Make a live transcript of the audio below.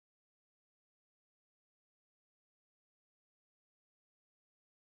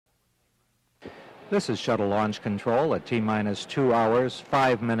This is shuttle launch control at T-minus 2 hours,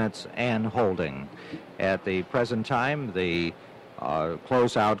 5 minutes, and holding. At the present time, the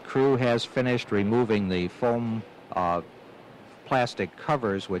closeout crew has finished removing the foam plastic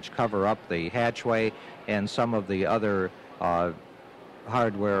covers which cover up the hatchway and some of the other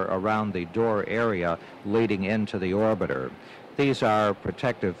hardware around the door area leading into the orbiter. These are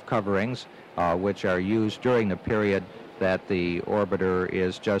protective coverings which are used during the period that the orbiter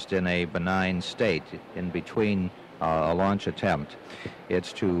is just in a benign state in between a launch attempt.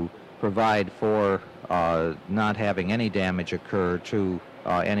 It's to provide for not having any damage occur to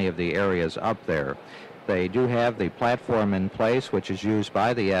any of the areas up there. They do have the platform in place, which is used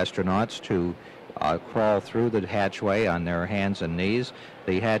by the astronauts to crawl through the hatchway on their hands and knees.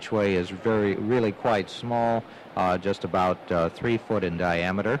 The hatchway is really quite small, just about 3 foot in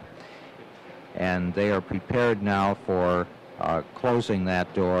diameter. And they are prepared now for closing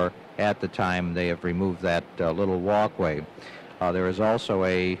that door at the time they have removed that little walkway. There is also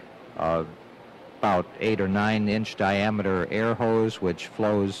a about 8 or 9 inch diameter air hose which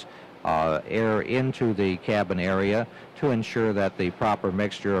flows air into the cabin area to ensure that the proper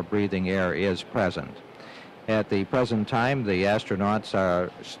mixture of breathing air is present. At the present time, the astronauts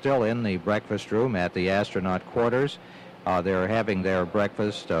are still in the breakfast room at the astronaut quarters. They're having their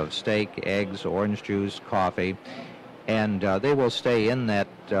breakfast of steak, eggs, orange juice, coffee, and they will stay in that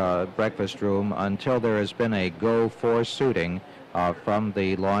breakfast room until there has been a go for suiting from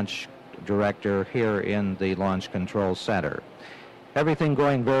the launch director here in the Launch Control Center. Everything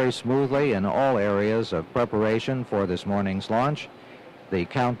going very smoothly in all areas of preparation for this morning's launch. The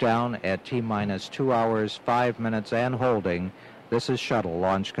countdown at T-minus 2 hours, 5 minutes, and holding. This is shuttle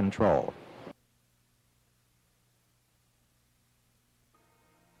launch control.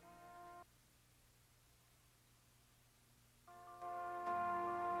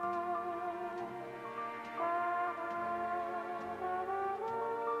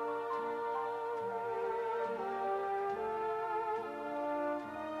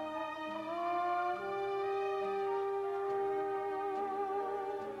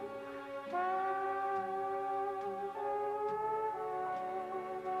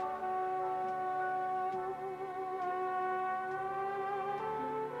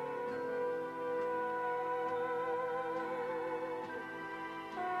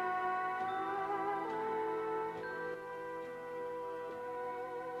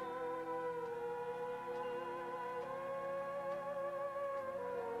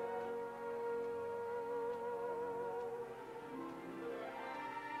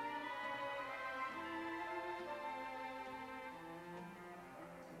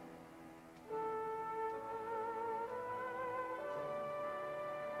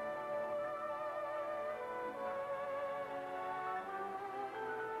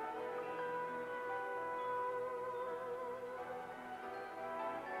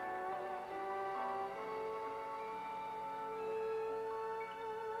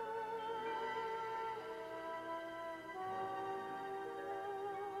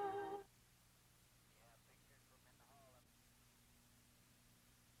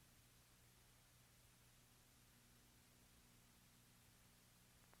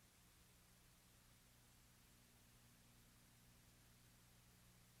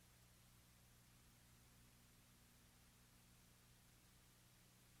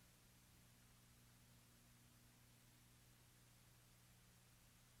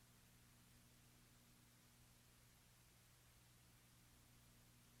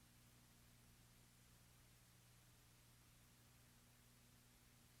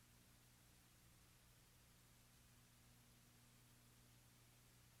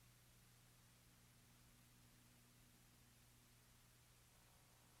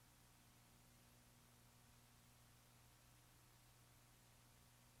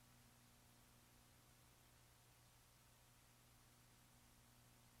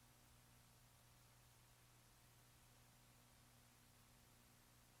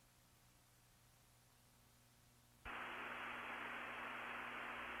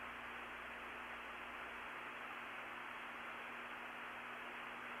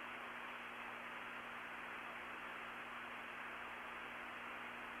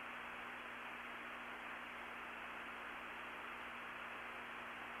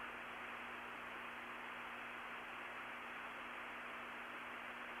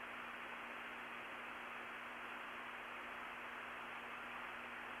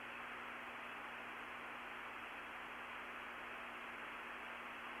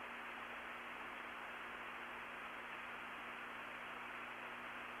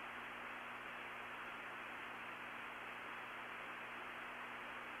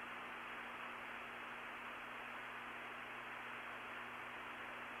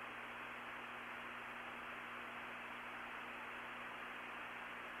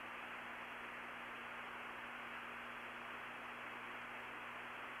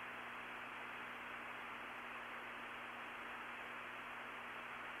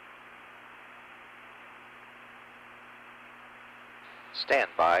 Stand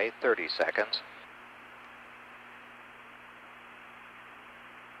by 30 seconds.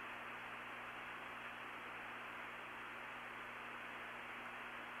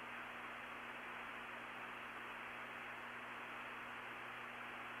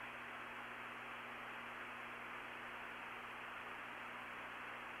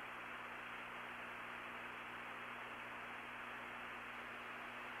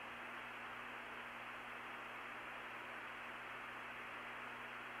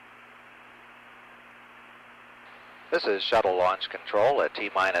 This is shuttle launch control at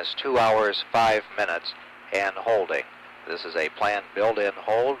T-minus 2 hours, 5 minutes and holding. This is a planned build-in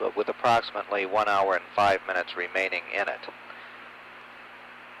hold with approximately 1 hour and 5 minutes remaining in it.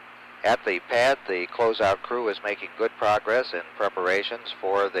 At the pad, the closeout crew is making good progress in preparations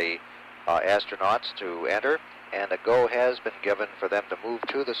for the astronauts to enter, and a go has been given for them to move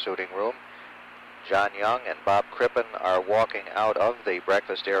to the suiting room. John Young and Bob Crippen are walking out of the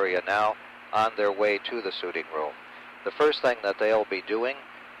breakfast area now on their way to the suiting room. The first thing that they'll be doing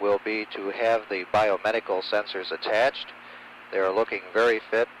will be to have the biomedical sensors attached. They're looking very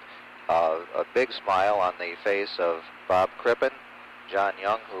fit. A big smile on the face of Bob Crippen. John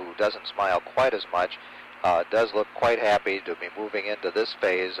Young, who doesn't smile quite as much, does look quite happy to be moving into this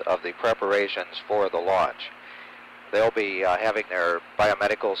phase of the preparations for the launch. They'll be having their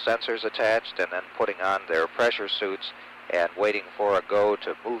biomedical sensors attached and then putting on their pressure suits and waiting for a go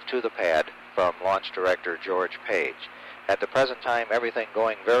to move to the pad from Launch Director George Page. At the present time, everything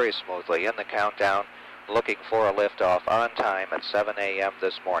going very smoothly in the countdown, looking for a liftoff on time at 7 a.m.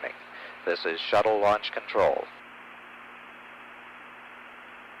 this morning. This is Shuttle Launch Control.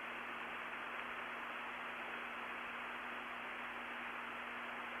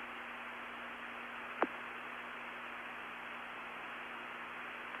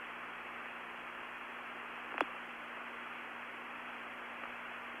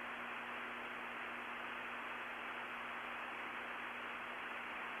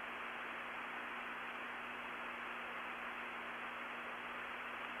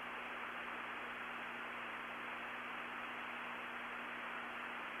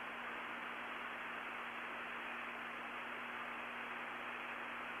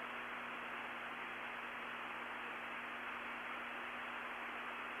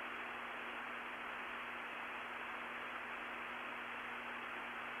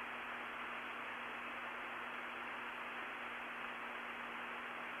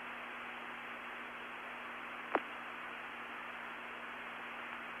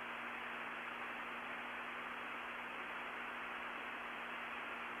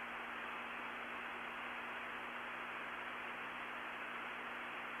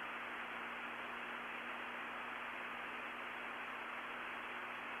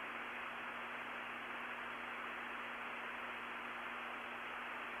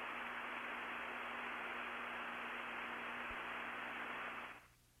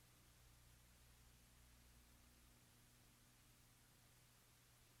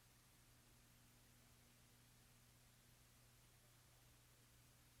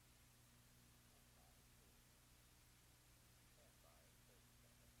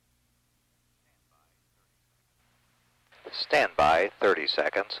 Stand by 30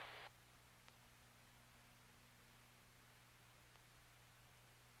 seconds.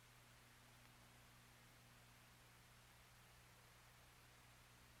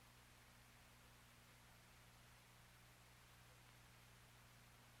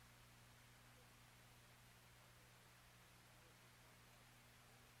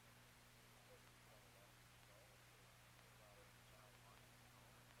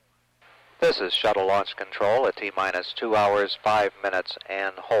 This is Shuttle Launch Control at T-minus 2 hours, 5 minutes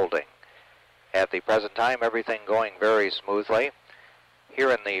and holding. At the present time, everything going very smoothly. Here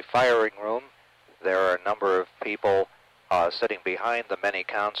in the firing room, there are a number of people sitting behind the many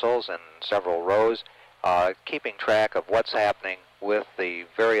consoles in several rows, keeping track of what's happening with the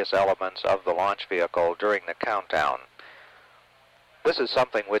various elements of the launch vehicle during the countdown. This is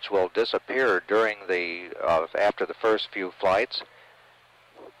something which will disappear during after the first few flights.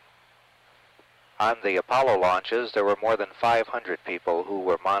 On the Apollo launches, there were more than 500 people who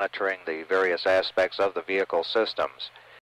were monitoring the various aspects of the vehicle systems.